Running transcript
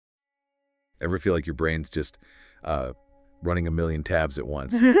Ever feel like your brain's just running a million tabs at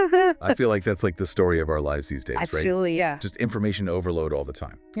once? I feel like that's like the story of our lives these days, right? Absolutely, yeah. Just information overload all the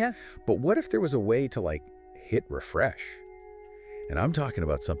time. Yeah. But what if there was a way to like hit refresh? And I'm talking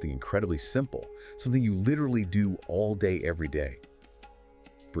about something incredibly simple, something you literally do all day, every day.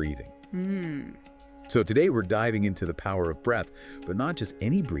 Breathing. So today we're diving into the power of breath, but not just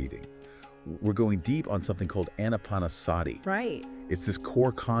any breathing. We're going deep on something called anapanasati. Right. It's this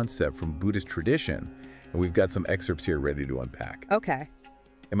core concept from Buddhist tradition, and we've got some excerpts here ready to unpack. Okay.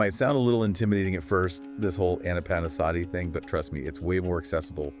 It might sound a little intimidating at first, this whole anapanasati thing, but trust me, it's way more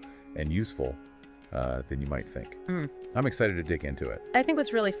accessible and useful than you might think. I'm excited to dig into it. I think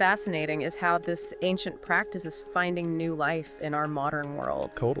what's really fascinating is how this ancient practice is finding new life in our modern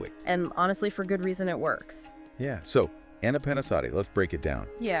world. Totally. And honestly, for good reason, it works. Yeah, so anapanasati, let's break it down.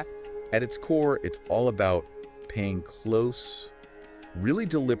 Yeah. At its core, it's all about paying close, really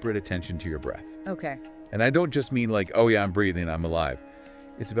deliberate attention to your breath. Okay. And I don't just mean like, oh yeah, I'm breathing, I'm alive.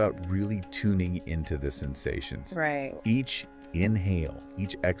 It's about really tuning into the sensations. Right. Each inhale,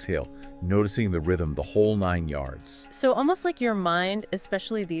 each exhale, noticing the rhythm, the whole 9 yards. So almost like your mind,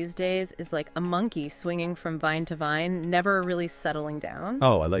 especially these days, is like a monkey swinging from vine to vine, never really settling down.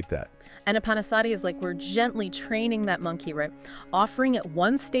 Oh, I like that. And anapanasati is like we're gently training that monkey, right? Offering it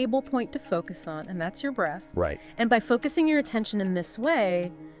one stable point to focus on, and that's your breath. Right. And by focusing your attention in this way,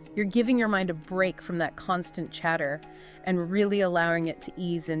 you're giving your mind a break from that constant chatter and really allowing it to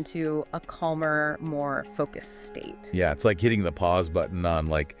ease into a calmer, more focused state. Yeah, it's like hitting the pause button on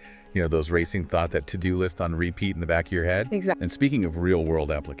like, those racing thought, that to-do list on repeat in the back of your head. Exactly. And speaking of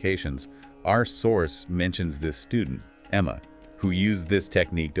real-world applications, our source mentions this student, Emma, who used this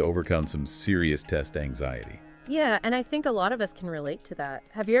technique to overcome some serious test anxiety. Yeah, and I think a lot of us can relate to that.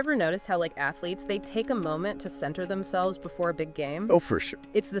 Have you ever noticed how, like athletes, they take a moment to center themselves before a big game? Oh, for sure.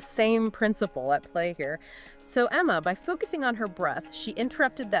 It's the same principle at play here. So Emma, by focusing on her breath, she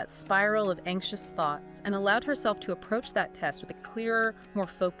interrupted that spiral of anxious thoughts and allowed herself to approach that test with a clearer, more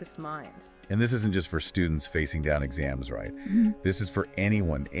focused mind. And this isn't just for students facing down exams, right? This is for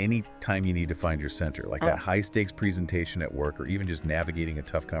anyone, anytime you need to find your center, like that high-stakes presentation at work, or even just navigating a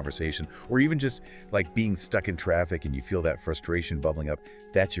tough conversation, or even just like being stuck in traffic and you feel that frustration bubbling up.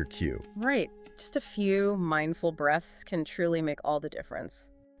 That's your cue. Right. Just a few mindful breaths can truly make all the difference.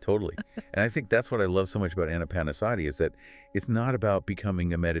 Totally. And I think that's what I love so much about anapanasati, is that it's not about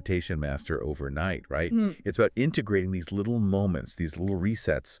becoming a meditation master overnight, right? It's about integrating these little moments, these little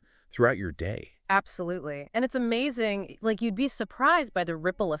resets throughout your day. Absolutely. And it's amazing, like you'd be surprised by the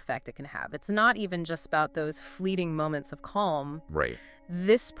ripple effect it can have. It's not even just about those fleeting moments of calm. Right.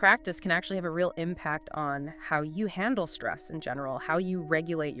 This practice can actually have a real impact on how you handle stress in general, how you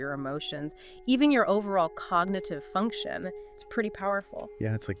regulate your emotions, even your overall cognitive function. It's pretty powerful.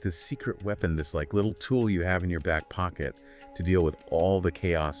 Yeah, it's like this secret weapon, this like little tool you have in your back pocket to deal with all the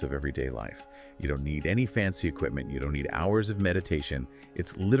chaos of everyday life. You don't need any fancy equipment. You don't need hours of meditation.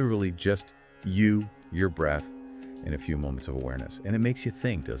 It's literally just you, your breath, and a few moments of awareness. And it makes you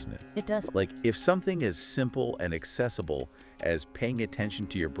think, doesn't it? It does. Like, if something as simple and accessible as paying attention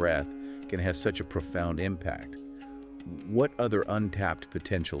to your breath can have such a profound impact, what other untapped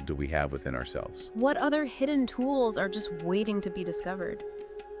potential do we have within ourselves? What other hidden tools are just waiting to be discovered?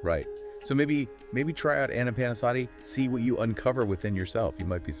 Right. So maybe try out anapanasati, see what you uncover within yourself. You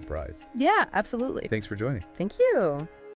might be surprised. Yeah, absolutely. Thanks for joining. Thank you.